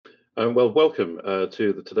Well, welcome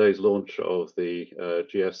to today's launch of the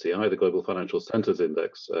GFCI, the Global Financial Centres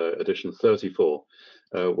Index, edition 34.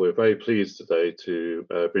 We're very pleased today to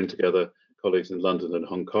bring together colleagues in London and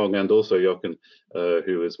Hong Kong, and also Jochen,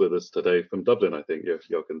 who is with us today from Dublin, I think,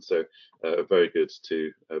 Jochen. So very good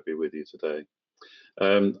to be with you today.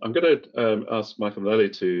 I'm going to ask Michael Mullally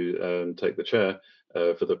to take the chair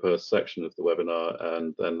for the first section of the webinar,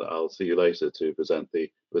 and then I'll see you later to present the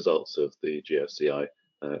results of the GFCI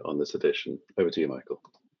on this edition. Over to you, Michael.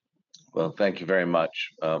 Well, thank you very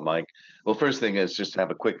much, Mike. Well, first thing is just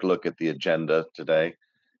have a quick look at the agenda today.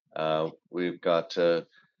 We've got a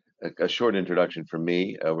short introduction from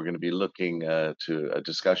me. We're going to be looking to a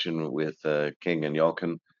discussion with King and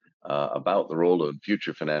Jochen about the role of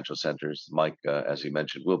future financial centers. Mike, as he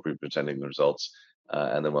mentioned, will be presenting the results,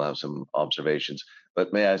 and then we'll have some observations.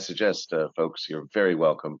 But may I suggest, folks, you're very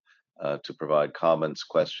welcome to provide comments,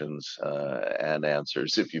 questions, and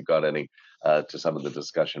answers if you've got any to some of the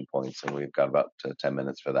discussion points, and we've got about 10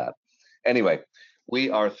 minutes for that. Anyway, we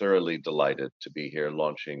are thoroughly delighted to be here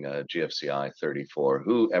launching GFCI 34.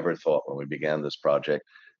 Who ever thought when we began this project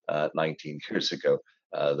 19 years ago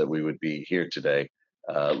that we would be here today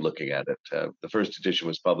looking at it? The first edition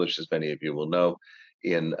was published, as many of you will know,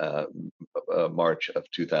 in March of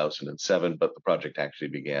 2007, but the project actually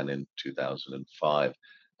began in 2005.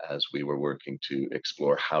 As we were working to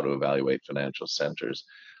explore how to evaluate financial centers.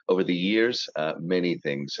 Over the years, many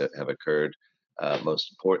things have occurred.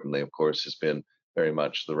 Most importantly, of course, has been very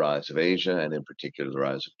much the rise of Asia, and in particular the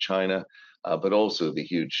rise of China, but also the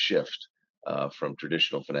huge shift from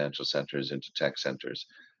traditional financial centers into tech centers.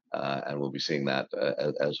 And we'll be seeing that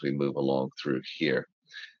as we move along through here.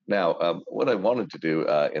 Now, what I wanted to do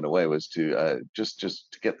in a way was to just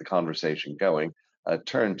to get the conversation going,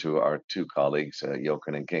 turn to our two colleagues,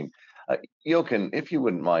 Jochen and King. Jochen, if you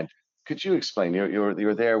wouldn't mind, could you explain?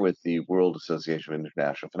 You're there with the World Association of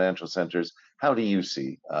International Financial Centers. How do you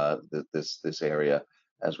see this area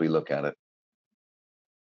as we look at it?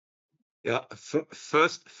 Yeah,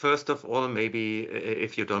 first of all, maybe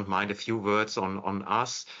if you don't mind, a few words on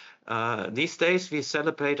us. These days we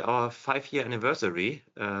celebrate our 5-year anniversary.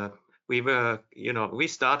 We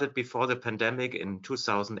started before the pandemic in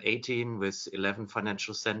 2018 with 11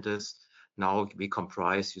 financial centers. Now we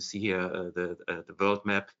comprise, you see here, the world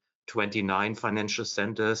map, 29 financial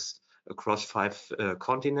centers across 5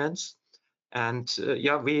 continents. And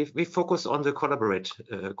we focus on the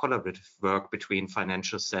collaborative work between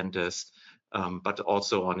financial centers, but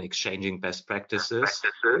also on exchanging best practices.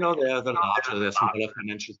 There are the larger, the smaller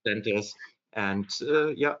financial centers. And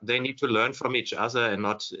they need to learn from each other and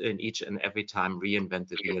not in each and every time reinvent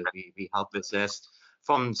the wheel. We help with this,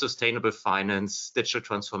 from sustainable finance, digital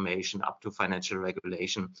transformation, up to financial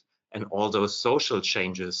regulation, and all those social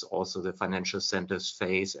changes also the financial centers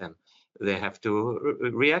face, and they have to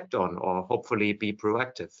react on or hopefully be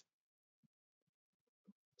proactive.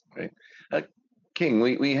 Great. King,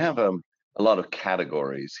 we have a lot of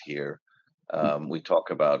categories here. We talk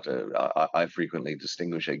about, I frequently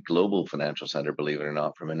distinguish a global financial center, believe it or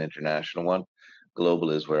not, from an international one.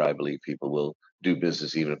 Global is where I believe people will do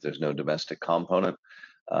business even if there's no domestic component.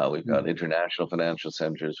 We've got international financial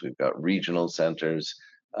centers, we've got regional centers.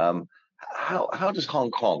 How does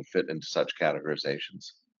Hong Kong fit into such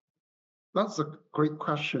categorizations? That's a great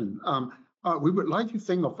question. We would like to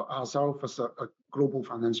think of ourselves as a global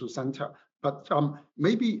financial center, but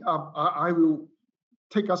maybe I will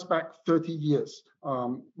take us back 30 years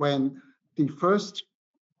when the first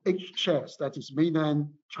H shares, that is mainland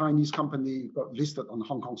Chinese company, got listed on the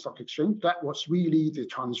Hong Kong Stock Exchange. That was really the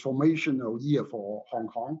transformational year for Hong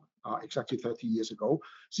Kong, exactly 30 years ago.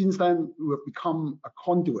 Since then, we have become a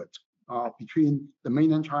conduit between the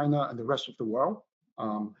mainland China and the rest of the world.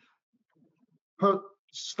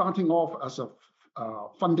 Starting off as a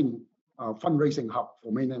fundraising hub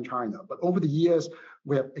for mainland China, but over the years,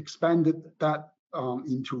 we have expanded that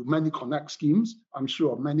into many Connect schemes. I'm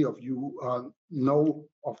sure many of you know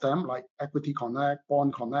of them, like Equity Connect,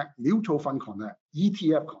 Bond Connect, Mutual Fund Connect,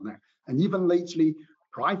 ETF Connect, and even lately,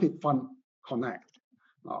 Private Fund Connect.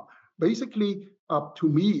 Basically, to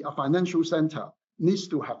me, a financial center needs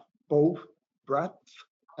to have both breadth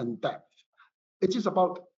and depth. It is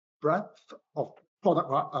about breadth of product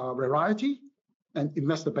variety and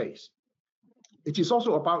investor base. It is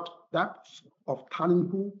also about depth of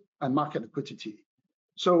talent pool and market liquidity.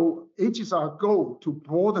 So it is our goal to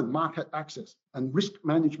broaden market access and risk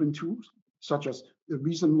management tools, such as the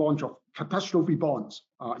recent launch of catastrophe bonds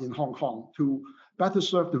in Hong Kong, to better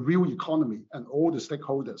serve the real economy and all the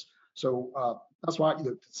stakeholders. So that's why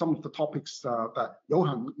some of the topics that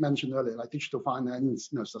Jochen mentioned earlier, like digital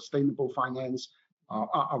finance, sustainable finance,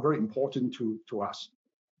 are very important to us.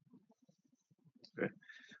 Okay.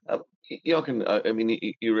 Jochen, I mean,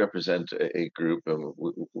 you represent a group,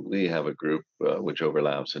 we have a group which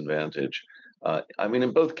overlaps in Vantage. I mean,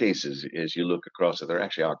 in both cases, as you look across it, there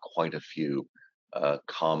actually are quite a few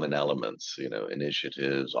common elements, you know,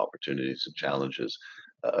 initiatives, opportunities, and challenges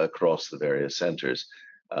across the various centers.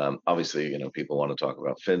 Obviously, you know, people want to talk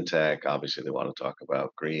about fintech. Obviously, they want to talk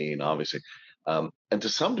about green. Obviously, and to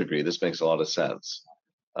some degree, this makes a lot of sense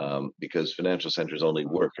because financial centers only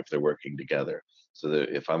work if they're working together. So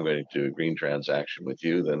that if I'm going to do a green transaction with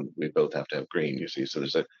you, then we both have to have green. You see, so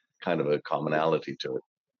there's a kind of a commonality to it.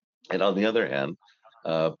 And on the other hand,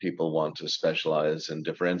 people want to specialize and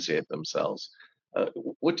differentiate themselves.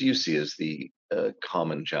 What do you see as the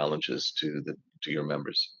common challenges to your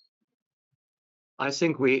members? I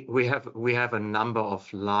think we have a number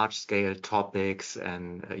of large scale topics,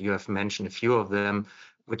 and you have mentioned a few of them,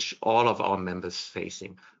 which all of our members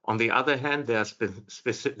facing. On the other hand, there's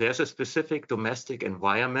a specific domestic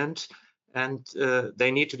environment, and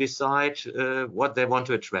they need to decide what they want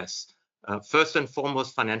to address. First and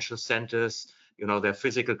foremost, financial centers, you know, they're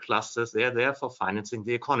physical clusters. They're there for financing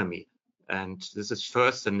the economy, and this is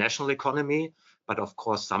first the national economy. But of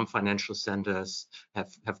course, some financial centers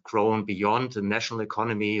have grown beyond the national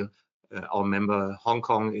economy. Our member Hong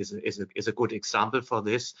Kong is a good example for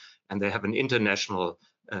this, and they have an international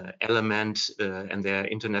element, and they're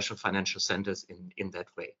international financial centers in that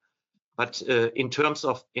way. But in terms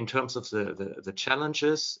of the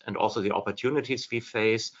challenges and also the opportunities we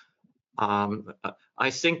face, I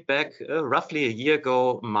think back roughly a year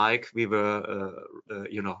ago, Mike, we were,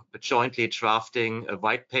 you know, jointly drafting a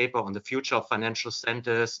white paper on the future of financial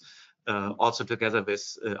centers, also together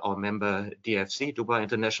with our member DFC, Dubai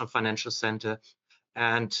International Financial Center.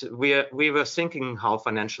 And we were thinking how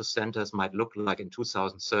financial centers might look like in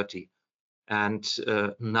 2030. And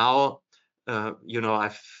now, you know,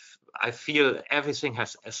 I feel everything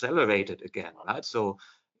has accelerated again, right? So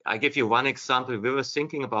I give you one example. We were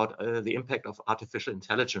thinking about the impact of artificial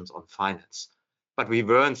intelligence on finance, but we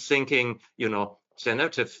weren't thinking, you know,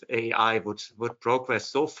 generative AI would progress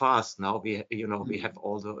so fast. Now we have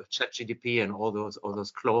all the ChatGPT and all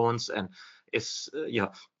those clones, and it's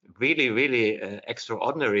really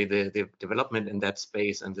extraordinary the development in that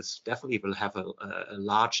space, and this definitely will have a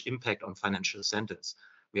large impact on financial centers.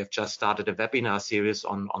 We have just started a webinar series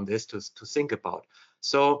on this to think about.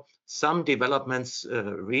 So some developments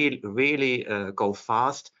really go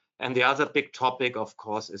fast. And the other big topic, of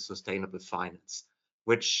course, is sustainable finance,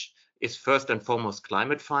 which is first and foremost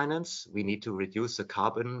climate finance. We need to reduce the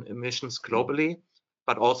carbon emissions globally,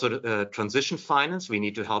 but also transition finance. We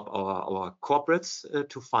need to help our corporates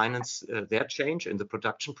to finance their change in the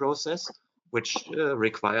production process, which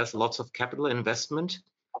requires lots of capital investment.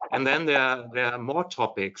 And then there are more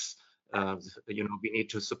topics. You know, we need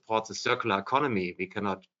to support the circular economy. We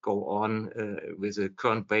cannot go on with the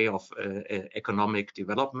current way of economic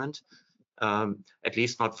development, at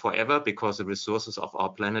least not forever, because the resources of our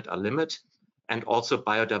planet are limited. And also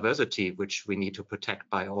biodiversity, which we need to protect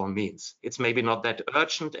by all means. It's maybe not that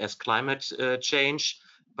urgent as climate change,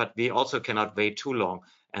 but we also cannot wait too long.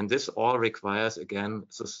 And this all requires, again,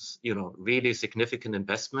 you know, really significant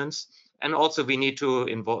investments. And also we need to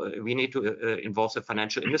involve the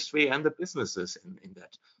financial industry and the businesses in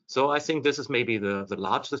that. So I think this is maybe the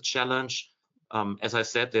largest challenge. As I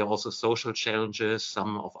said, there are also social challenges.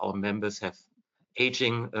 Some of our members have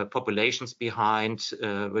aging populations behind,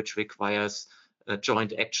 which requires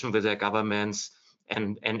joint action with their governments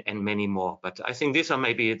and many more. But I think these are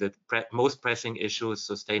maybe the most pressing issues: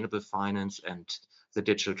 sustainable finance and the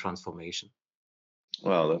digital transformation.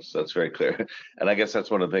 Well, that's very clear. And I guess that's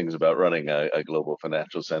one of the things about running a global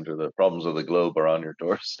financial center. The problems of the globe are on your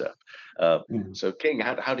doorstep. So King,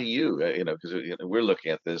 how do you, you know, because we're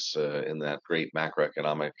looking at this in that great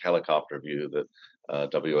macroeconomic helicopter view that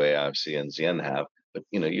WAIFC and Zien have, but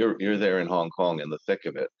you know, you're there in Hong Kong in the thick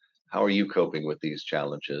of it. How are you coping with these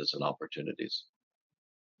challenges and opportunities?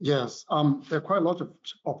 Yes, there are quite a lot of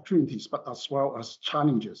opportunities, but as well as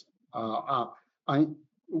challenges.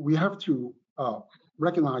 We have to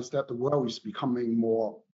recognize that the world is becoming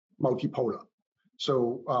more multipolar.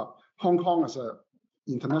 So Hong Kong as an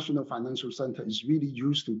international financial center is really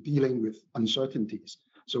used to dealing with uncertainties.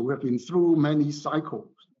 So we have been through many cycles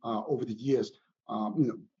over the years. You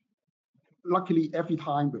know, luckily, every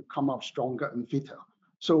time we've come out stronger and fitter.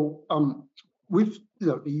 So with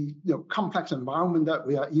the complex environment that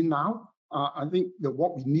we are in now, I think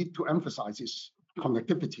what we need to emphasize is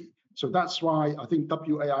connectivity. So that's why I think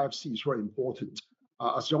WAIFC is very important.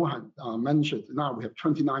 As Johan mentioned, now we have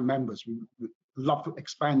 29 members. We would love to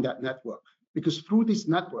expand that network. because through this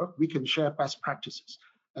network, we can share best practices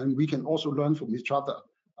and we can also learn from each other.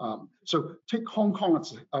 So take Hong Kong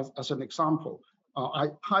as an example. I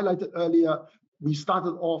highlighted earlier, we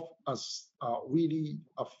started off as really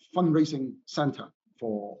a fundraising center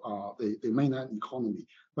for the mainland economy.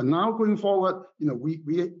 But now going forward,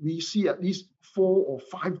 we see at least 4 or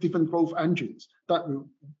 5 different growth engines that will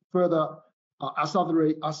further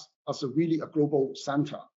accelerate us as a global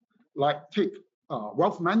center. Like take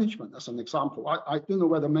wealth management as an example. I don't know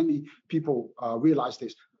whether many people realize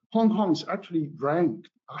this. Hong Kong is actually ranked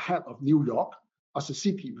ahead of New York as a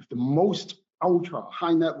city with the most ultra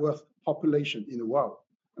high net worth population in the world,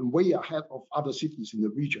 and way ahead of other cities in the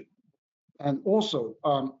region. And also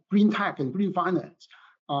green tech and green finance.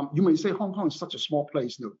 You may say Hong Kong is such a small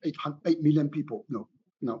place, 8 million people.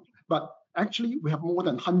 No. But actually, we have more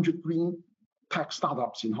than 100 green tech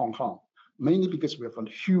startups in Hong Kong, mainly because we have a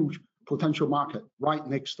huge potential market right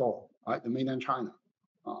next door, right, the mainland China.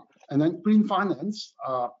 And then green finance,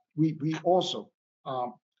 we also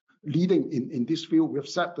leading in this field. We have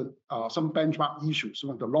set some benchmark issues, some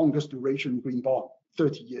of the longest duration green bond,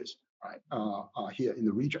 30 years, right, here in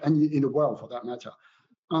the region and in the world for that matter.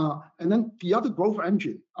 And then the other growth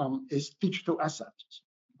engine is digital assets.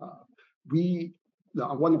 We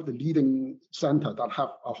are one of the leading centers that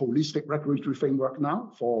have a holistic regulatory framework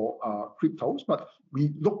now for cryptos, but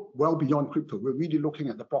we look well beyond crypto. We're really looking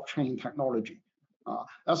at the blockchain technology.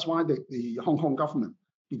 That's why the Hong Kong government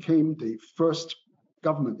became the first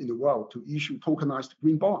government in the world to issue tokenized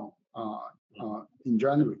green bond in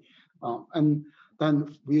January. And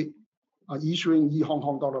then we are issuing e-Hong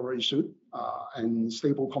Kong dollar very soon and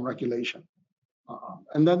stablecoin regulation.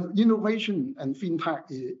 And then innovation and fintech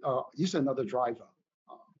is another driver.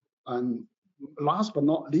 And last but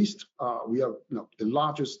not least, we are the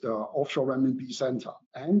largest offshore renminbi center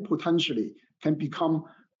and potentially can become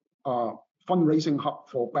a fundraising hub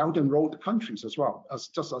for Belt and Road countries as well,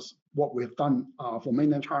 just as what we have done for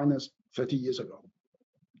mainland China 30 years ago.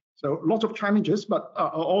 So lots of challenges, but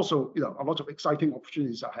also a lot of exciting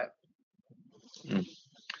opportunities ahead.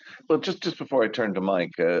 Well, just before I turn to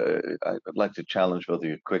Mike, I'd like to challenge both of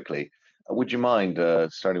you quickly. Would you mind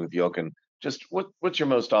starting with Jochen? Just what's your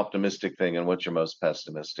most optimistic thing and what's your most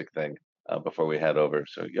pessimistic thing before we head over?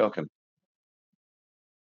 So Jochen.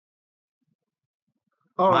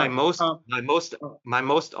 My most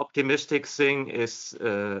optimistic thing is,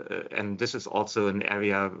 and this is also an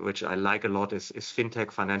area which I like a lot, is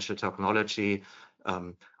fintech, financial technology.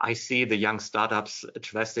 I see the young startups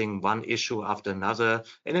addressing one issue after another,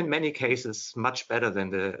 and in many cases much better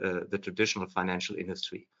than the traditional financial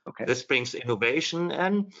industry. Okay. This brings innovation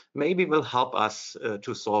and maybe will help us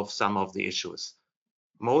to solve some of the issues.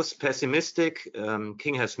 Most pessimistic,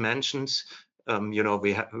 King has mentioned. We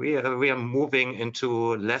are moving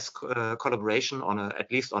into less collaboration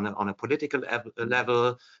at least on a political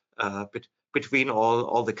level between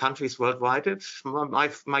all the countries worldwide.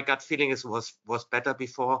 My gut feeling was better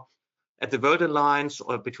before. At the World Alliance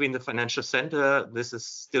or between the financial center, this is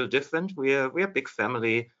still different. We are a big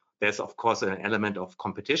family. There's of course an element of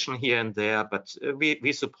competition here and there, but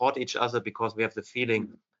we support each other because we have the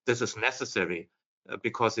feeling this is necessary.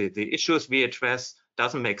 Because the issues we address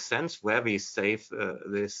doesn't make sense where we save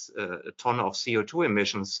this ton of CO2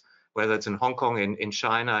 emissions, whether it's in Hong Kong, in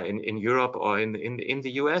China, in Europe, or in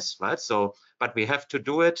the US, right? So, but we have to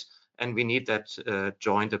do it, and we need that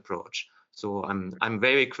joint approach. So I'm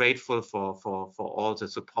very grateful for all the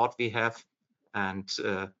support we have, and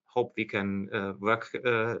hope we can work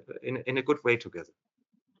in a good way together.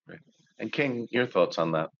 Great. And King, your thoughts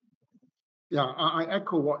on that? Yeah, I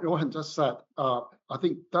echo what Jochen just said. I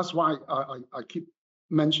think that's why I keep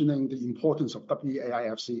mentioning the importance of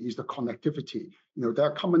WAIFC is the connectivity. There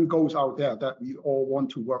are common goals out there that we all want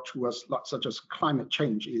to work towards, such as climate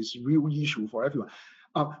change is a real issue for everyone.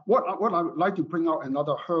 What I would like to bring out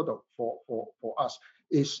another hurdle for us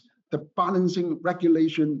is the balancing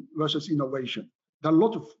regulation versus innovation. There are a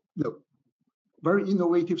lot of very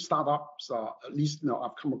innovative startups, at least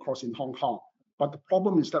I've come across in Hong Kong. But the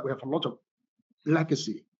problem is that we have a lot of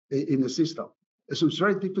legacy in the system. So it's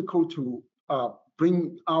very difficult to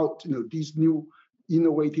bring out these new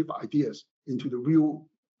innovative ideas into the real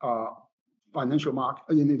financial market,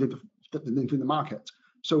 into the market.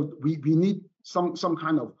 So we need some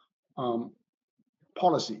kind of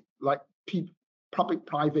policy, like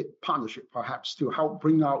public-private partnership, perhaps, to help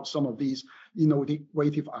bring out some of these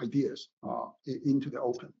innovative ideas into the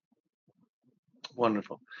open.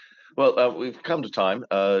 Wonderful. Well, we've come to time.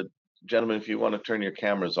 Gentlemen, if you want to turn your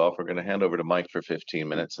cameras off, we're going to hand over to Mike for 15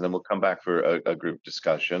 minutes, and then we'll come back for a group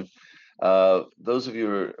discussion. Those of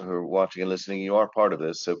you who are watching and listening, you are part of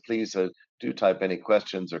this, so please do type any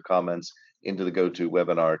questions or comments into the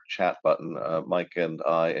GoToWebinar chat button. Mike and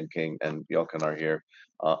I and King and Jochen are here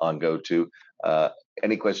on GoTo.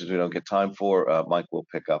 Any questions we don't get time for, Mike will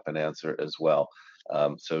pick up and answer as well.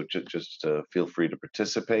 So just feel free to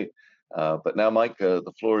participate. But now, Mike,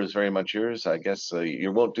 the floor is very much yours. I guess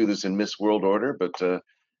you won't do this in Miss World Order, but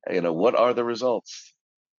you know, what are the results?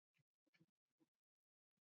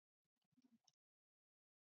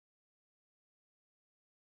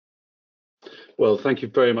 Well, thank you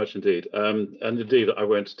very much indeed. And indeed, I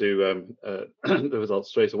won't do the results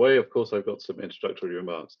straight away. Of course, I've got some introductory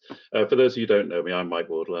remarks. For those of you who don't know me, I'm Mike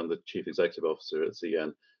Wardle. I'm the Chief Executive Officer at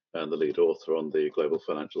ZN and the lead author on the Global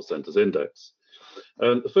Financial Centres Index.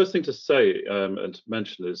 The first thing to say and to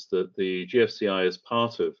mention is that the GFCI is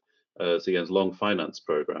part of ZN's Long Finance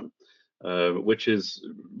Programme, which is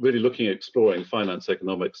really looking at exploring finance,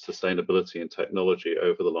 economics, sustainability and technology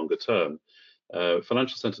over the longer term.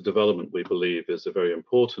 Financial centre development, we believe, is a very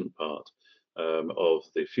important part of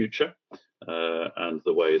the future and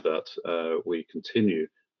the way that we continue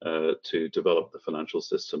to develop the financial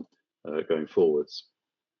system going forwards.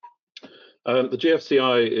 The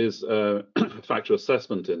GFCI is a factor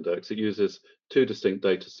assessment index. It uses two distinct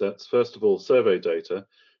data sets. First of all, survey data,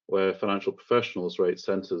 where financial professionals rate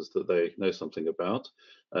centres that they know something about.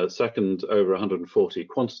 Second, over 140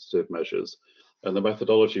 quantitative measures. And the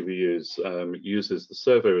methodology we use uses the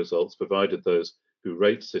survey results, provided those who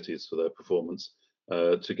rate cities for their performance,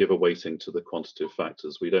 to give a weighting to the quantitative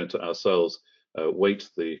factors. We don't ourselves weight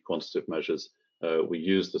the quantitative measures. We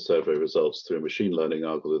use the survey results through a machine learning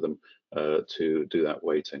algorithm to do that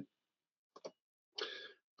weighting.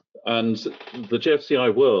 And the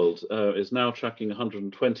GFCI world is now tracking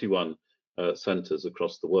 121 centres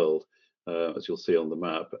across the world, as you'll see on the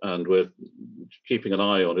map. And we're keeping an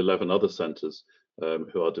eye on 11 other centres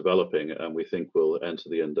who are developing, and we think will enter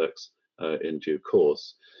the index in due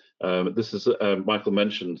course. This is, Michael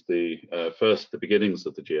mentioned the beginnings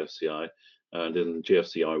of the GFCI, and in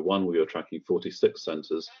GFCI 1 we were tracking 46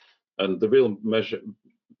 centres. And the real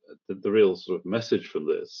sort of message from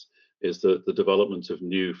this is that the development of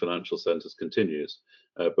new financial centres continues,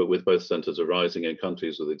 but with both centres arising in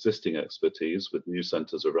countries with existing expertise, with new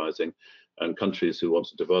centres arising, and countries who want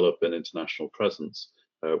to develop an international presence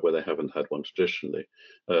where they haven't had one traditionally.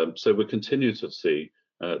 So we continue to see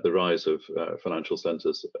the rise of financial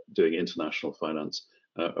centres doing international finance,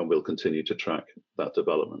 and we'll continue to track that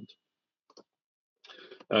development.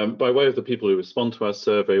 By way of the people who respond to our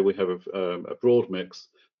survey, we have a broad mix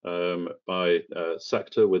by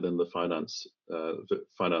sector within the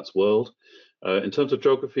finance world. In terms of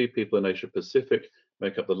geography, people in Asia Pacific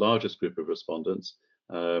make up the largest group of respondents,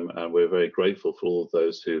 and we're very grateful for all of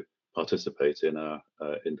those who participate in our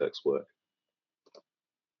index work.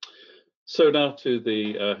 So now to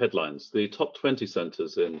the headlines. The top 20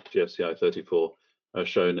 centres in GFCI 34 are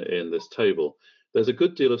shown in this table. There's a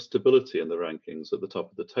good deal of stability in the rankings at the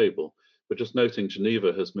top of the table, but just noting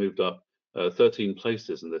Geneva has moved up 13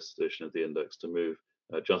 places in this edition of the index to move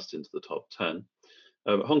just into the top 10.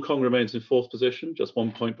 Hong Kong remains in fourth position, just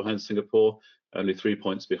 1 point behind Singapore, only 3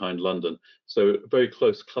 points behind London. So very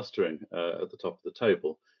close clustering at the top of the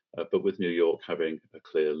table, but with New York having a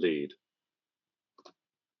clear lead.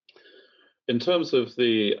 In terms of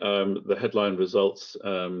the headline results,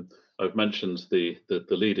 I've mentioned the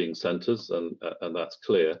leading centres, and that's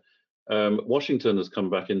clear. Washington has come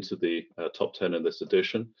back into the top 10 in this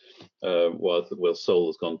edition, while Seoul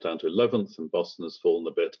has gone down to 11th and Boston has fallen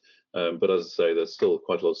a bit. But as I say, there's still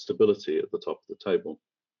quite a lot of stability at the top of the table.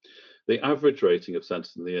 The average rating of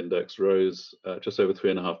centres in the index rose just over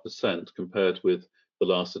 3.5% compared with the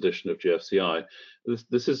last edition of GFCI.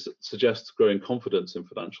 This suggests growing confidence in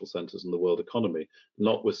financial centres in the world economy,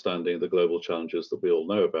 notwithstanding the global challenges that we all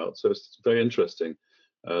know about. So it's very interesting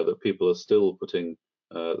that people are still putting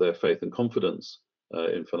their faith and confidence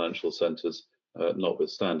in financial centres,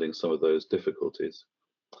 notwithstanding some of those difficulties.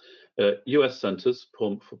 US centres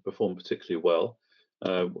perform particularly well.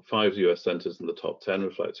 5 US centres in the top 10,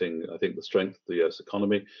 reflecting, I think, the strength of the US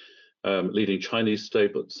economy. Leading Chinese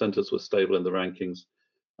centres were stable in the rankings.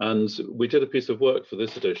 And we did a piece of work for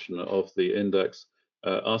this edition of the index,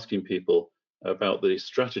 asking people about the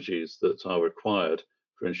strategies that are required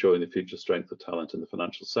for ensuring the future strength of talent in the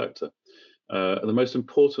financial sector. And the most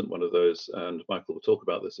important one of those, and Michael will talk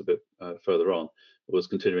about this a bit further on, was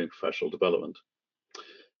continuing professional development.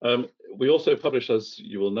 We also publish, as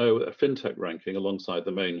you will know, a fintech ranking alongside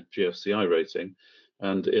the main GFCI rating.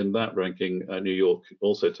 And in that ranking, New York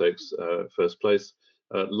also takes first place.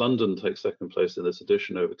 London takes second place in this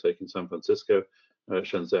edition, overtaking San Francisco.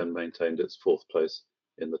 Shenzhen maintained its fourth place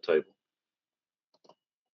in the table.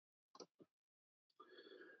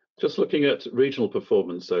 Just looking at regional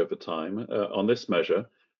performance over time on this measure,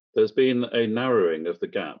 there's been a narrowing of the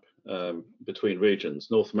gap between regions.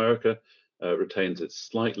 North America retains its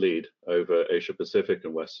slight lead over Asia Pacific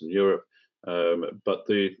and Western Europe, but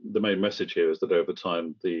the main message here is that over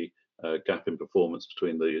time the gap in performance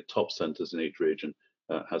between the top centers in each region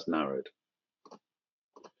has narrowed.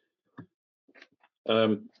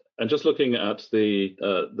 And just looking at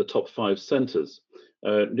the top 5 centers,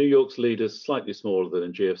 New York's lead is slightly smaller than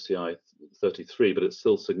in GFCI 33, but it's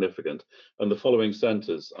still significant. And the following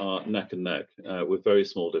centers are neck and neck with very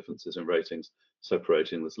small differences in ratings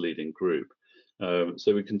separating this leading group.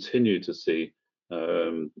 So we continue to see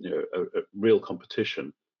a real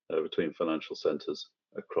competition between financial centers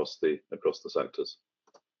across the sectors.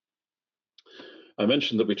 I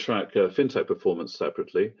mentioned that we track fintech performance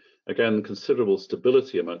separately. Again, considerable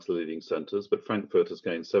stability amongst the leading centers, but Frankfurt has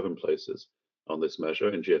gained 7 places on this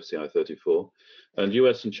measure in GFCI 34. And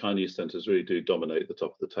US and Chinese centers really do dominate the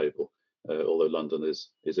top of the table, although London is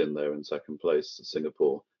in there in 2nd place,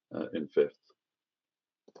 Singapore in 5th.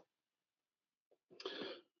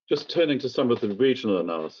 Just turning to some of the regional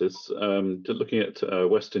analysis, looking at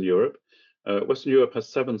Western Europe. Western Europe has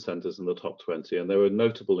 7 centres in the top 20, and there were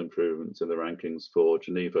notable improvements in the rankings for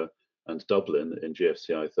Geneva and Dublin in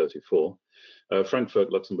GFCI 34.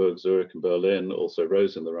 Frankfurt, Luxembourg, Zurich, and Berlin also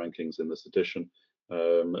rose in the rankings in this edition,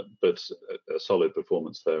 but a solid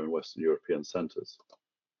performance there in Western European centres.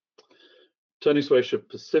 Turning to Asia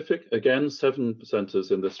Pacific, again, 7 centres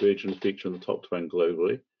in this region feature in the top 20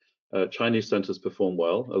 globally. Chinese centres perform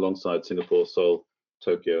well alongside Singapore, Seoul,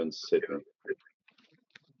 Tokyo, and Sydney.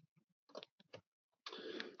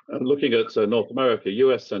 And looking at North America,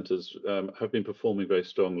 US centres have been performing very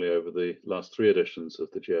strongly over the last 3 editions of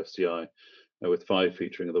the GFCI, with 5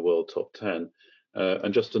 featuring in the world top 10.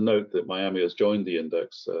 And just to note that Miami has joined the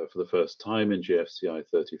index for the first time in GFCI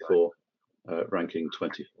 34, ranking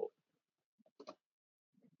 24.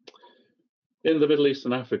 In the Middle East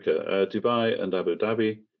and Africa, Dubai and Abu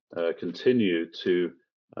Dhabi continue to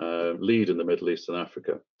lead in the Middle East and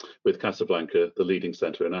Africa, with Casablanca, the leading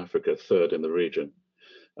centre in Africa, 3rd in the region.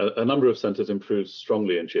 A number of centres improved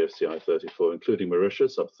strongly in GFCI 34, including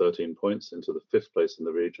Mauritius, up 13 points into the 5th place in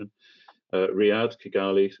the region. Riyadh,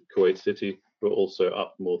 Kigali, Kuwait City were also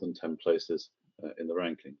up more than 10 places in the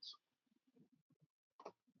rankings.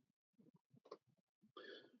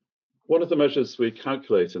 One of the measures we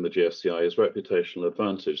calculate in the GFCI is reputational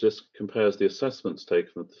advantage. This compares the assessments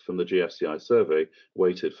taken from the GFCI survey,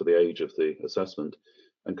 weighted for the age of the assessment,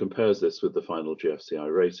 and compares this with the final GFCI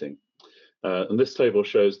rating. And this table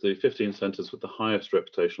shows the 15 centres with the highest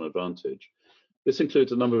reputational advantage. This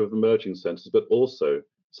includes a number of emerging centres, but also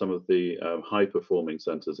some of the high-performing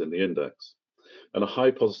centres in the index. And a high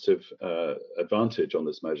positive advantage on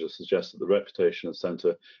this measure suggests that the reputation of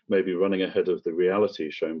centre may be running ahead of the reality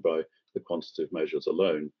shown by the quantitative measures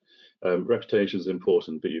alone. Reputation is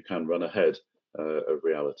important, but you can run ahead of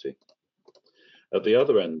reality. At the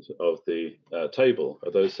other end of the table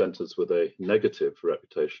are those centres with a negative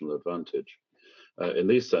reputational advantage. In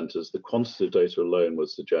these centres, the quantitative data alone would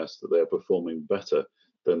suggest that they are performing better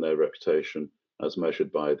than their reputation as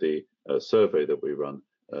measured by the survey that we run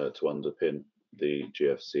to underpin the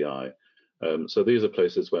GFCI. So these are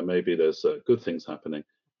places where maybe there's good things happening,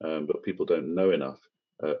 but people don't know enough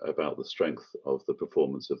about the strength of the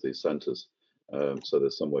performance of these centres. So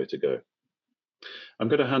there's some way to go. I'm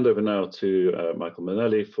going to hand over now to Michael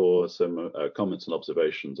Manelli for some comments and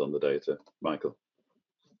observations on the data. Michael.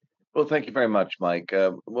 Well, thank you very much, Mike.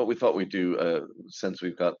 What we thought we'd do, since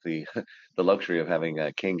we've got the the luxury of having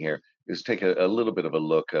King here, is take a little bit of a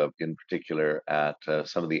look in particular at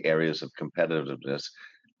some of the areas of competitiveness.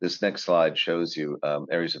 This next slide shows you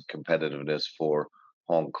areas of competitiveness for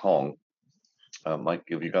Hong Kong. Mike,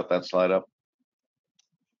 have you got that slide up?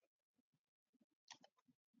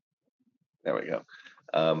 There we go.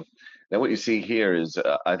 Now what you see here is,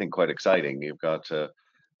 I think, quite exciting. You've got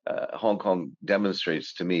Hong Kong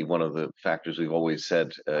demonstrates to me one of the factors we've always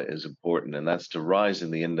said is important, and that's to rise in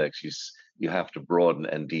the index. You have to broaden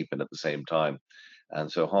and deepen at the same time.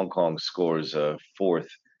 And so Hong Kong scores 4th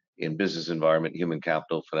in business environment, human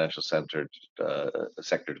capital, financial sector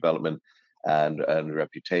development, and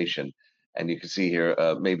reputation. And you can see here,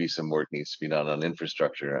 maybe some work needs to be done on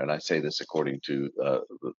infrastructure. And I say this according to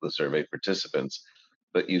the survey participants,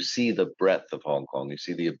 but you see the breadth of Hong Kong, you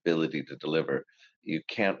see the ability to deliver. You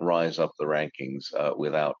can't rise up the rankings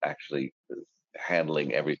without actually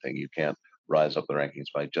handling everything. You can't rise up the rankings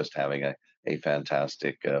by just having a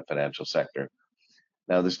fantastic financial sector.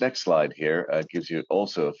 Now, this next slide here gives you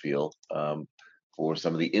also a feel for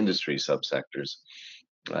some of the industry subsectors.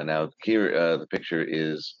 Now here, the picture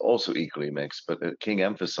is also equally mixed, but King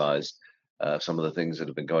emphasized some of the things that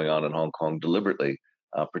have been going on in Hong Kong deliberately,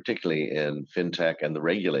 particularly in fintech and the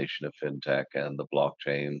regulation of fintech and the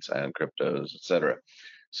blockchains and cryptos, etc.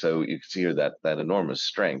 So you can see here that enormous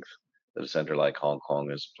strength that a center like Hong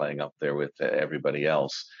Kong is playing up there with everybody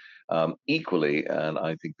else. Equally, and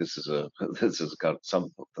I think this is this has got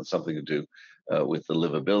something to do with the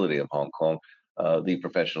livability of Hong Kong. The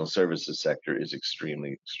professional services sector is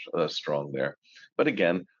extremely strong there. But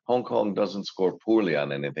again, Hong Kong doesn't score poorly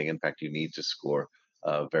on anything. In fact, you need to score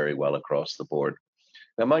very well across the board.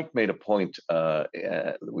 Now, Mike made a point,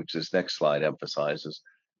 which this next slide emphasizes,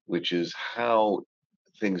 which is how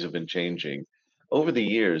things have been changing. Over the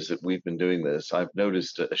years that we've been doing this, I've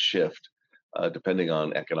noticed a shift. Depending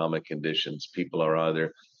on economic conditions, people are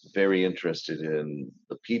either very interested in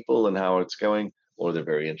the people and how it's going, or they're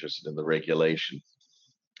very interested in the regulation.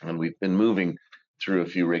 And we've been moving through a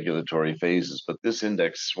few regulatory phases, but this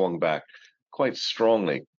index swung back quite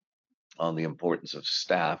strongly on the importance of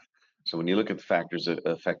staff. So when you look at the factors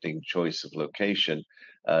affecting choice of location,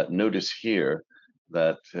 notice here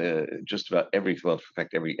that just about every, well, in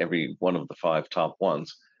fact, every one of the 5 top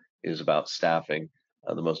ones is about staffing.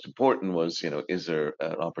 The most important was, is there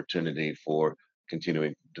an opportunity for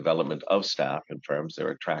continuing development of staff in firms? They're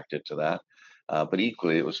attracted to that. But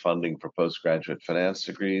equally, it was funding for postgraduate finance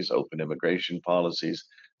degrees, open immigration policies,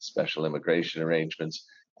 special immigration arrangements,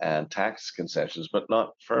 and tax concessions, but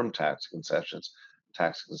not firm tax concessions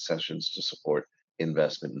to support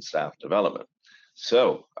investment in staff development.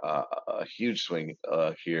 So a huge swing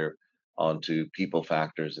here onto people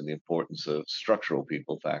factors and the importance of structural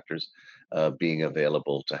people factors being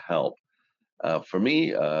available to help. For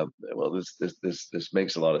me, well, this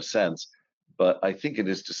makes a lot of sense, but I think it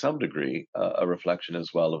is to some degree a reflection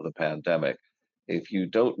as well of the pandemic. If you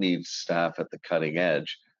don't need staff at the cutting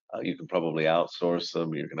edge, you can probably outsource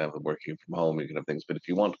them. You can have them working from home. You can have things, but if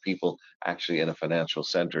you want people actually in a financial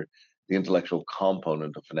center, the intellectual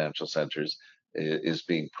component of financial centers is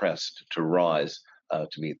being pressed to rise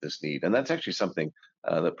to meet this need, and that's actually something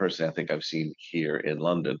that personally I think I've seen here in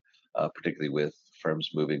London, particularly with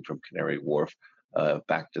firms moving from Canary Wharf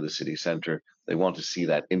back to the city center. They want to see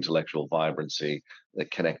that intellectual vibrancy, the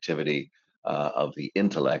connectivity of the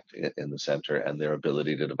intellect in the center, and their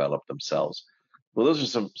ability to develop themselves. Well,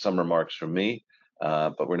 those are some remarks from me,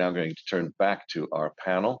 but we're now going to turn back to our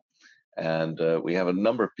panel. And we have a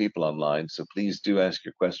number of people online, so please do ask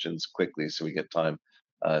your questions quickly so we get time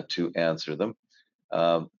to answer them.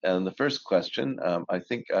 And the first question, I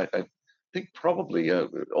think probably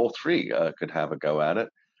all three could have a go at it.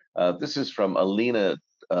 This is from Alina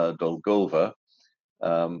Dolgova,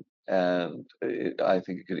 and I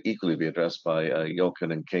think it could equally be addressed by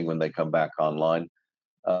Jochen and King when they come back online.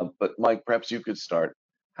 But Mike, perhaps you could start.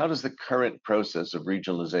 How does the current process of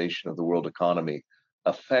regionalization of the world economy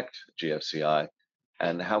affect GFCI,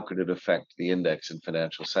 and how could it affect the index and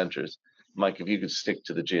financial centers? Mike, if you could stick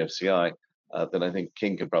to the GFCI, then I think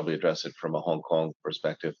King could probably address it from a Hong Kong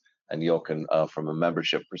perspective, and Jochen from a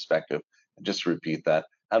membership perspective. And just to repeat that,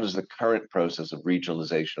 how does the current process of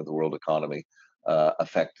regionalization of the world economy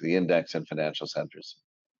affect the index and financial centers?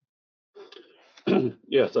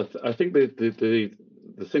 Yes, I think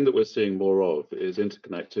the thing that we're seeing more of is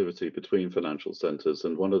interconnectivity between financial centers,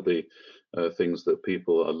 and one of the things that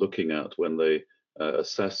people are looking at when they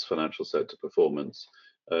assess financial sector performance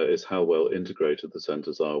is how well integrated the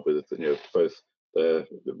centers are with both their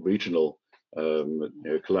regional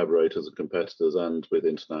collaborators and competitors, and with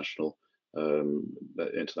international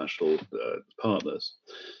partners.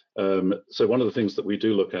 So one of the things that we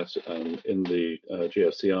do look at in the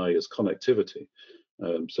GFCI is connectivity.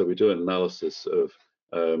 So we do an analysis of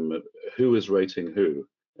who is rating who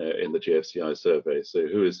in the GFCI survey. So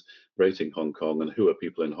who is rating Hong Kong, and who are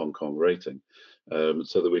people in Hong Kong rating,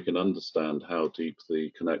 so that we can understand how deep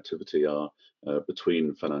the connectivity are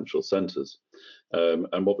between financial centres.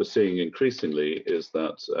 And what we're seeing increasingly is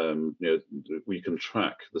that we can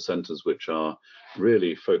track the centres which are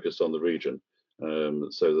really focused on the region,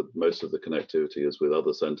 so that most of the connectivity is with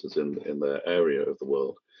other centres in their area of the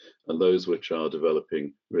world, and those which are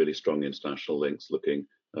developing really strong international links, looking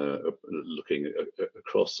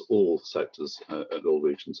across all sectors and all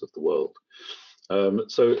regions of the world.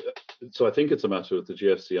 So I think it's a matter of the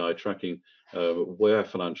GFCI tracking where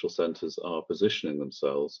financial centres are positioning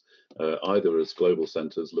themselves, either as global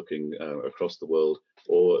centres looking across the world,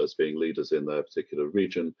 or as being leaders in their particular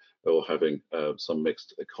region, or having some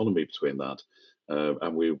mixed economy between that.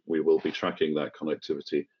 And we will be tracking that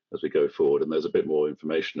connectivity as we go forward. And there's a bit more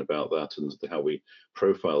information about that and how we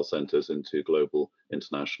profile centres into global,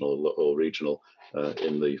 international or regional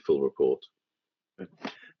in the full report.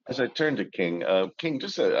 As I turn to King, King,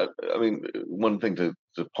 just I mean, one thing to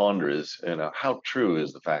ponder is, how true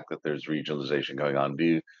is the fact that there's regionalization going on?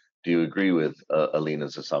 Do you agree with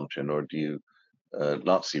Alina's assumption, or do you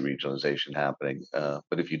not see regionalization happening?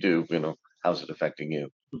 But if you do, how's it affecting you?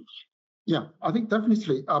 Yeah, I think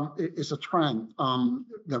definitely it's a trend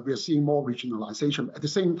that we are seeing more regionalization. At the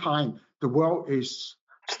same time, the world is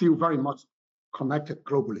still very much connected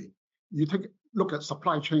globally. You look at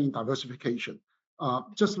supply chain diversification.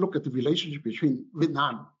 Just look at the relationship between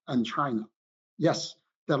Vietnam and China. Yes,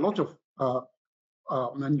 there are a lot of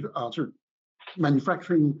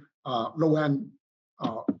manufacturing low-end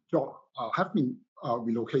jobs have been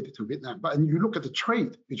relocated to Vietnam. But and you look at the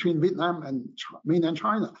trade between Vietnam and mainland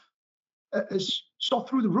China, it's shot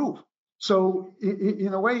through the roof. So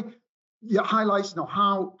in a way, it highlights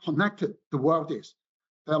how connected the world is.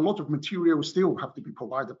 There are a lot of materials still have to be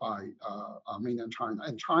provided by mainland China,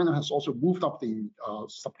 and China has also moved up the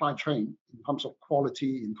supply chain in terms of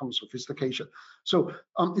quality, in terms of sophistication. So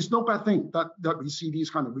it's no bad thing that we see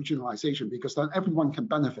these kind of regionalization, because then everyone can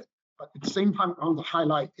benefit. But at the same time, I want to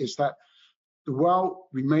highlight is that the world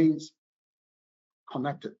remains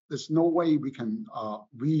connected. There's no way we can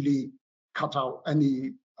really cut out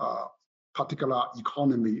any particular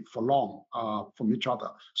economy for long from each other.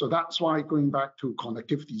 So that's why going back to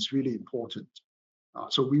connectivity is really important.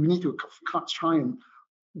 So we need to try and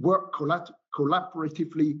work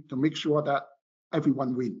collaboratively to make sure that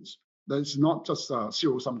everyone wins. There's not just a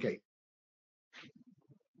zero-sum game.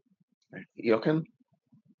 Jochen?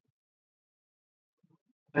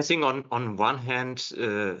 I think on one hand,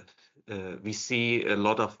 we see a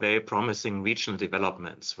lot of very promising regional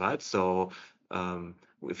developments, right? So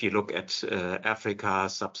if you look at Africa,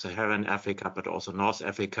 Sub-Saharan Africa, but also North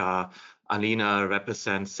Africa, Alina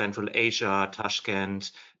represents Central Asia,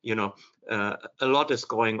 Tashkent, a lot is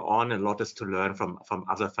going on, a lot is to learn from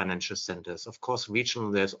other financial centers. Of course, regional,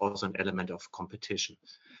 there's also an element of competition.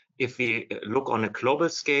 If we look on a global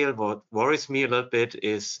scale, what worries me a little bit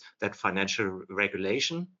is that financial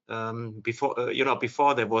regulation. Before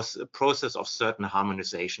there was a process of certain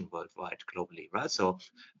harmonization worldwide, globally, right? So,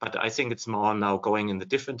 but I think it's more now going in the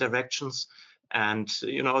different directions, and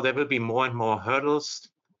there will be more and more hurdles,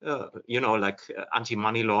 like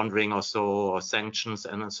anti-money laundering or so, or sanctions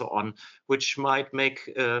and so on, which might make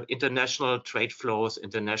international trade flows,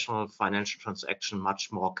 international financial transaction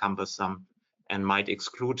much more cumbersome, and might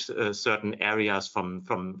exclude certain areas from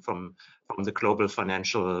the global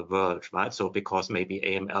financial world, right? So because maybe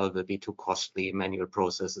AML will be too costly, manual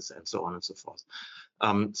processes, and so on and so forth.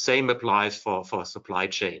 Same applies for supply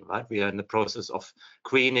chain, right? We are in the process of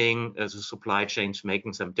greening the supply chains,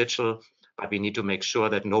 making them digital, but we need to make sure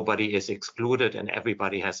that nobody is excluded and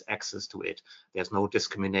everybody has access to it. There's no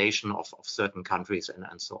discrimination of certain countries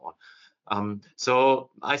and so on.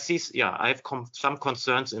 So I see, I have some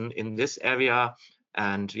concerns in this area,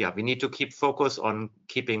 and we need to keep focus on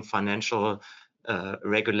keeping financial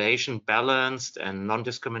regulation balanced and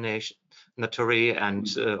non-discriminatory, and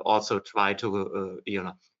also try to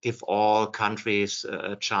give all countries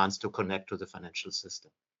a chance to connect to the financial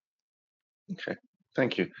system. Okay,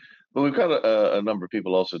 thank you. Well, we've got a number of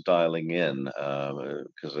people also dialing in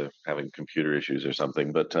because of having computer issues or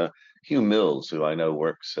something. But Hugh Mills, who I know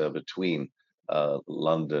works between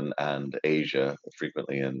London and Asia,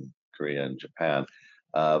 frequently in Korea and Japan,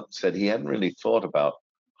 said he hadn't really thought about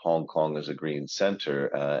Hong Kong as a green center.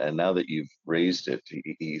 And now that you've raised it,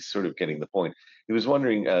 he's sort of getting the point. He was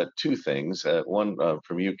wondering two things. One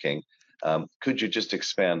from you, King. Could you just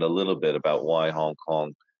expand a little bit about why Hong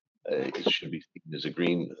Kong should be seen as a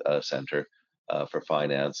green center for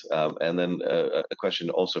finance? And then a question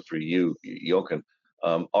also for you, Jochen.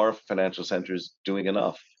 Are financial centers doing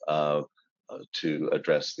enough to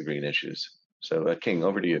address the green issues? So King,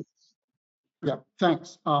 over to you. Yeah,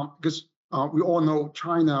 thanks. Because we all know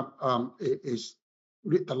China is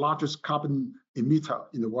the largest carbon emitter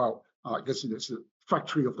in the world. I guess it's a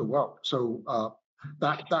factory of the world. So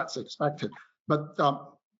that's expected. But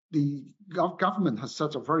the government has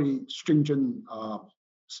set a very stringent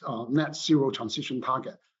net zero transition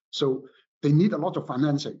target. So they need a lot of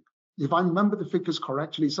financing. If I remember the figures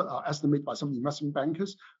correctly, estimated by some investment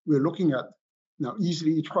bankers, we're looking at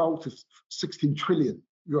easily 12 to 16 trillion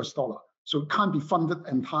US dollar. So it can't be funded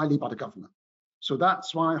entirely by the government. So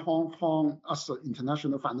that's why Hong Kong, as an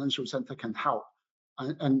international financial center, can help.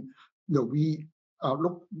 And we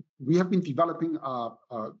have been developing a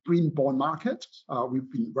green bond market. We've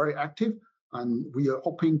been very active, and we are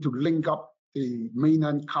hoping to link up the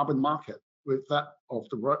mainland carbon market with that of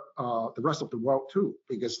the rest of the world too,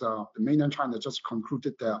 because the mainland China just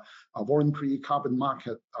concluded their voluntary carbon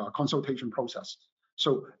market consultation process.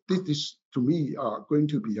 So this is, to me, going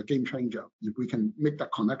to be a game changer if we can make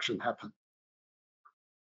that connection happen.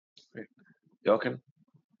 Great. Jochen?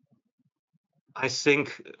 I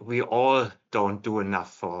think we all don't do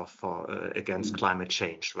enough for against climate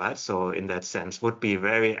change, right? So in that sense, would be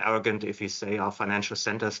very arrogant if we say our financial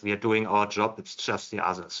centers, we are doing our job, it's just the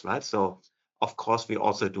others, right? So of course we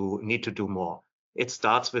also need to do more. It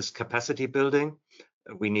starts with capacity building.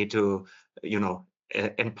 We need to,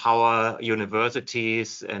 empower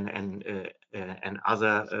universities and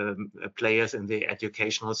other players in the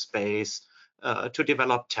educational space to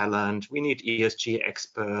develop talent. We need ESG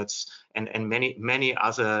experts and many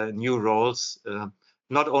other new roles,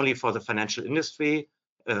 not only for the financial industry,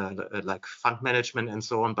 like fund management and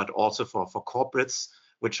so on, but also for corporates,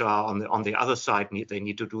 which are on the other side. They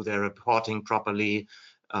need to do their reporting properly.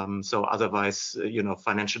 So otherwise,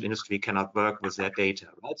 financial industry cannot work with their data,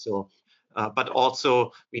 right? So, but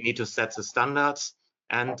also we need to set the standards.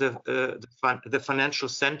 And the financial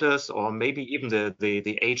centers, or maybe even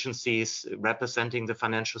the agencies representing the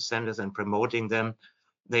financial centers and promoting them,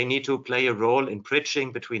 they need to play a role in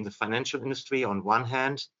bridging between the financial industry on one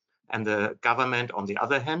hand and the government on the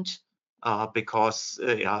other hand, because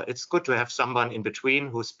it's good to have someone in between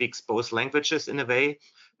who speaks both languages in a way,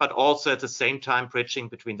 but also at the same time bridging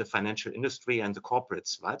between the financial industry and the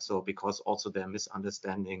corporates, right? So because also there are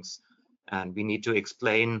misunderstandings, and we need to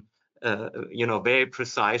explain very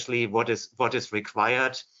precisely what is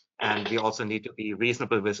required, and we also need to be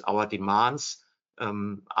reasonable with our demands.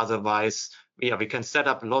 Otherwise, we can set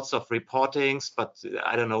up lots of reportings, but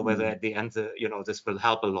I don't know whether at the end, this will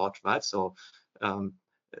help a lot, right? So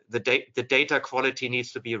the data quality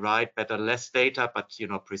needs to be right, better less data, but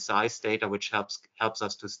precise data, which helps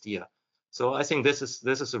us to steer. So I think this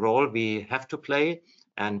is a role we have to play,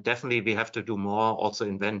 and definitely we have to do more. Also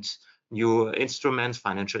invent new instruments,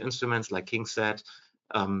 financial instruments, like King said.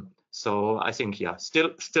 So I think,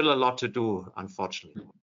 still a lot to do, unfortunately.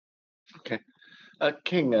 Okay.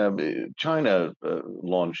 King, China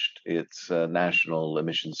launched its national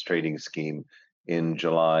emissions trading scheme in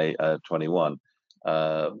July 21.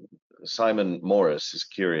 Simon Morris is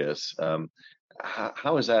curious,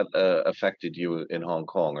 how has that affected you in Hong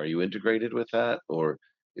Kong? Are you integrated with that, or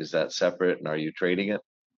is that separate, and are you trading it?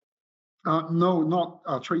 No,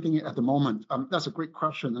 not trading it at the moment. That's a great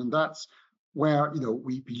question, and that's where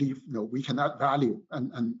we believe we can add value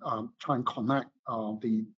and try and connect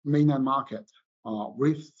the mainland market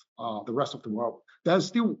with the rest of the world. There's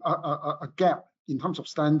still a gap in terms of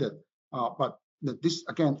standard, but this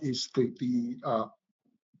again is the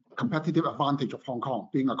competitive advantage of Hong Kong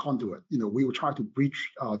being a conduit. We will try to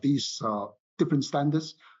breach these different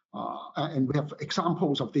standards, and we have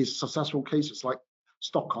examples of these successful cases like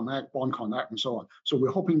Stock Connect, Bond Connect, and so on. So we're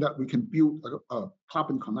hoping that we can build a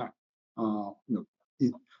Carbon Connect,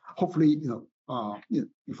 hopefully,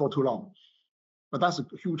 before too long. But that's a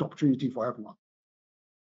huge opportunity for everyone.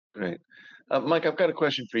 Great. Mike, I've got a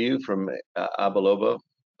question for you from Abalobo.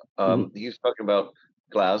 He's talking about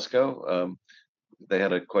Glasgow. They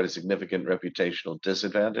had quite a significant reputational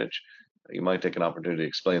disadvantage. You might take an opportunity to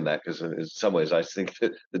explain that, because in some ways I think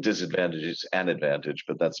that the disadvantage is an advantage,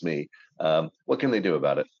 but that's me. What can they do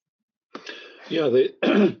about it? Yeah, the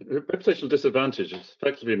reputational disadvantage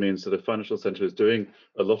effectively means that a financial center is doing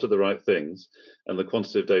a lot of the right things, and the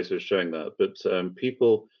quantitative data is showing that. But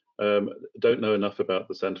people don't know enough about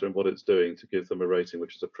the center and what it's doing to give them a rating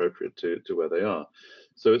which is appropriate to where they are.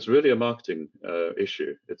 So it's really a marketing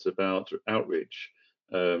issue. It's about outreach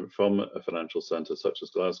from a financial center such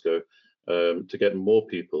as Glasgow to get more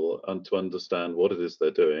people and to understand what it is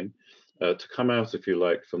they're doing, to come out, if you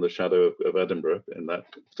like, from the shadow of Edinburgh in that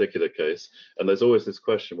particular case. And there's always this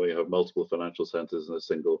question where you have multiple financial centres in a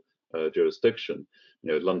single jurisdiction.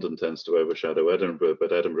 London tends to overshadow Edinburgh,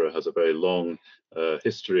 but Edinburgh has a very long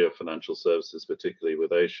history of financial services, particularly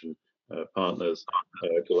with Asian partners.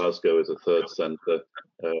 Glasgow is a third centre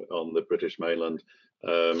on the British mainland,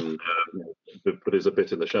 but is a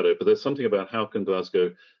bit in the shadow. But there's something about how can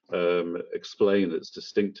Glasgow explain its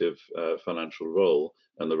distinctive financial role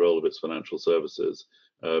and the role of its financial services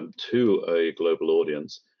to a global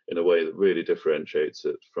audience in a way that really differentiates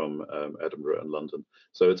it from Edinburgh and London.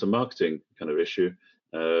 So it's a marketing kind of issue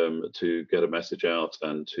to get a message out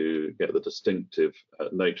and to get the distinctive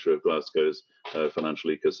nature of Glasgow's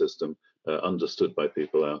financial ecosystem understood by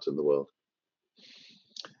people out in the world.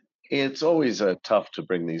 It's always tough to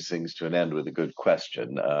bring these things to an end with a good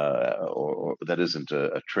question, or but that isn't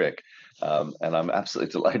a trick. And I'm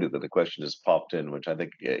absolutely delighted that the question has popped in, which I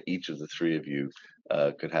think each of the three of you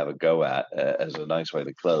could have a go at as a nice way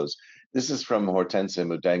to close. This is from Hortense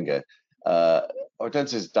Mudenga.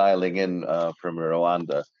 Hortense is dialing in from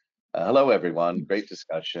Rwanda. Hello, everyone. Great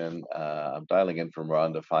discussion. I'm dialing in from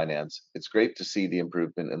Rwanda Finance. It's great to see the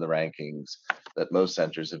improvement in the rankings that most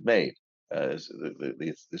centers have made.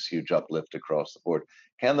 This huge uplift across the board.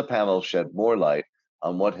 Can the panel shed more light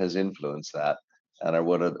on what has influenced that, and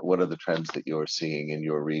what are the trends that you're seeing in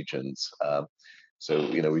your regions? So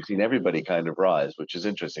we've seen everybody kind of rise, which is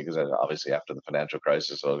interesting because obviously after the financial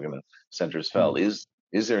crisis, centers fell. Is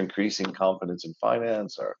there increasing confidence in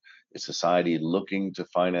finance, or is society looking to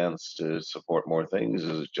finance to support more things?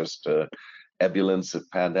 Is it just ebullience that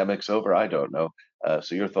pandemic's over? I don't know.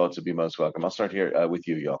 So your thoughts would be most welcome. I'll start here with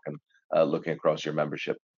you, Jochen, looking across your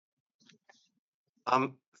membership.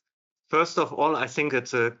 First of all, I think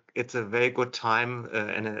it's a very good time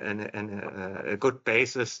and a good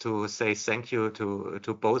basis to say thank you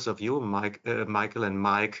to both of you, Michael and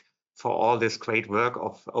Mike, for all this great work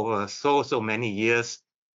of over so many years,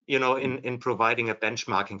 in providing a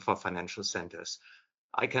benchmarking for financial centers.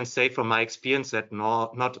 I can say from my experience that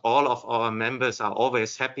not all of our members are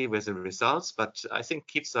always happy with the results, but I think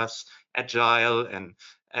keeps us agile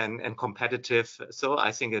and competitive. So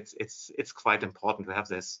I think it's quite important to have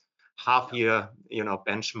this half-year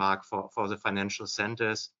benchmark for the financial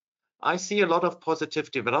centers. I see a lot of positive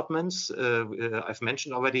developments. I've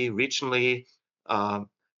mentioned already regionally.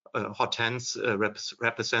 Hortense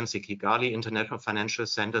represents the Kigali International Financial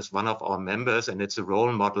Centers, one of our members, and it's a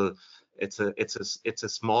role model. It's a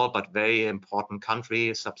small but very important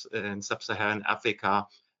country in sub-Saharan Africa,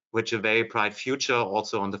 with a very bright future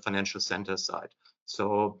also on the financial center side.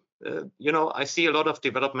 So I see a lot of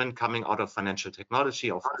development coming out of financial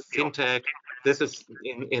technology, of fintech. This is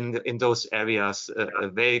in those areas a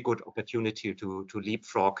very good opportunity to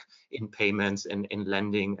leapfrog in payments and in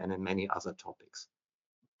lending and in many other topics.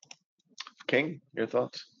 King, your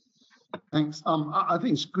thoughts? Thanks. I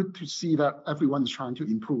think it's good to see that everyone's trying to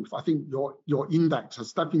improve. I think your index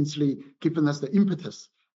has definitely given us the impetus.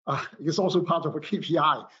 It's also part of a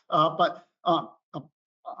KPI, but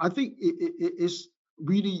I think it is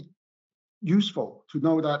really useful to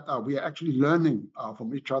know that we are actually learning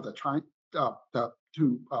from each other, trying to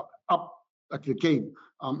up the game.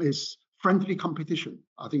 Is friendly competition.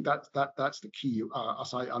 I think that's the key.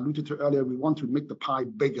 As I alluded to earlier, we want to make the pie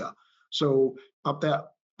bigger. So there are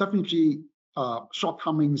definitely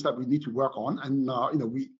shortcomings that we need to work on,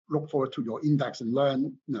 and we look forward to your index and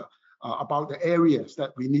learn about the areas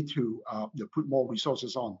that we need to put more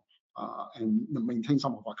resources on and maintain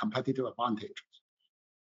some of our competitive advantages.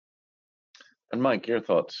 And Mike, your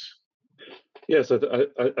thoughts? Yes,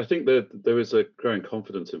 I think that there is a growing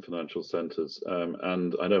confidence in financial centres,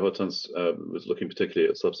 and I know Hortense was looking particularly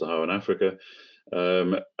at sub-Saharan Africa,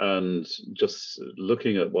 and just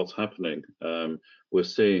looking at what's happening, we're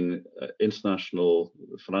seeing international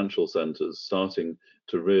financial centres starting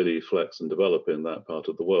to really flex and develop in that part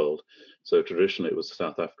of the world. So traditionally it was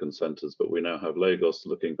South African centres, but we now have Lagos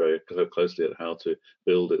looking very closely at how to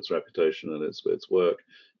build its reputation and its work.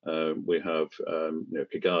 We have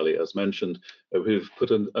Kigali, as mentioned, who've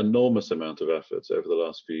put an enormous amount of effort over the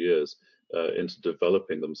last few years into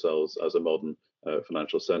developing themselves as a modern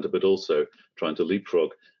financial centre, but also trying to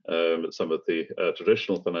leapfrog some of the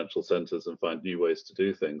traditional financial centres and find new ways to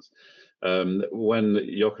do things. When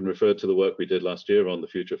Jochen referred to the work we did last year on the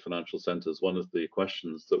future of financial centres, one of the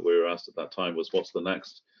questions that we were asked at that time was, what's the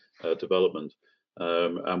next development?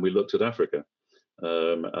 And we looked at Africa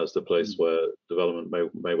as the place where development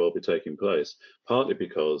may well be taking place, partly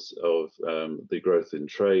because of the growth in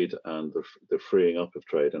trade and the freeing up of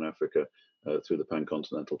trade in Africa through the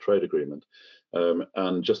Pan-Continental Trade Agreement.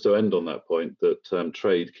 And just to end on that point, that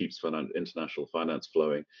trade keeps international finance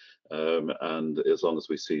flowing, and as long as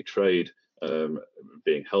we see trade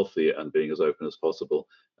being healthy and being as open as possible,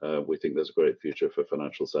 we think there's a great future for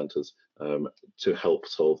financial centres to help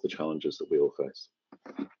solve the challenges that we all face.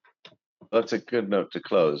 That's a good note to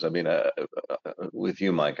close. I mean, with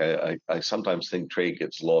you, Mike, I sometimes think trade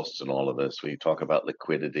gets lost in all of this. We talk about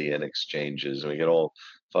liquidity and exchanges, and we get all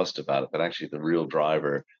fussed about it, but actually the real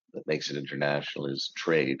driver that makes it international is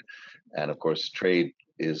trade. And of course, trade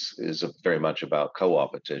is very much about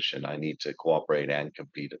co-opetition. I need to cooperate and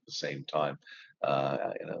compete at the same time.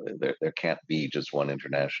 There can't be just one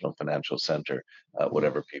international financial center,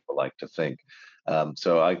 whatever people like to think.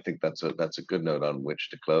 So I think that's a good note on which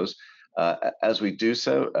to close. As we do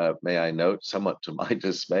so, may I note, somewhat to my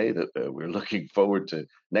dismay, that we're looking forward to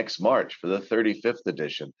next March for the 35th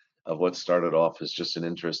edition of what started off as just an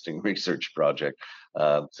interesting research project.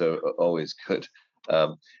 So always good.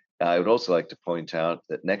 I would also like to point out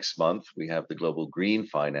that next month we have the Global Green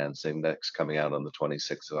Finance Index coming out on the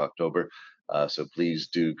 26th of October. So please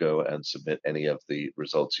do go and submit any of the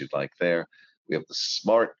results you'd like there. We have the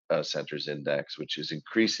Smart Centers Index, which is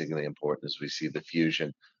increasingly important as we see the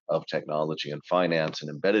fusion of technology and finance and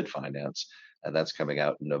embedded finance, and that's coming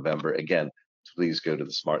out in November. Again, please go to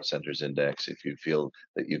the Smart Centers Index if you feel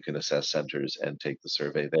that you can assess centers and take the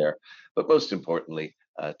survey there. But most importantly,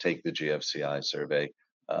 take the GFCI survey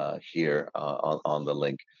here on the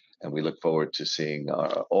link. And we look forward to seeing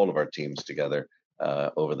all of our teams together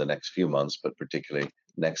over the next few months, but particularly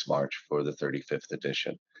next March for the 35th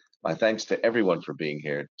edition. My thanks to everyone for being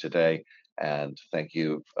here today, and thank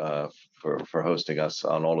you for hosting us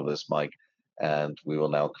on all of this, Mike. And we will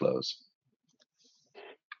now close.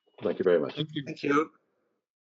 Thank you very much. Thank you. Thank you.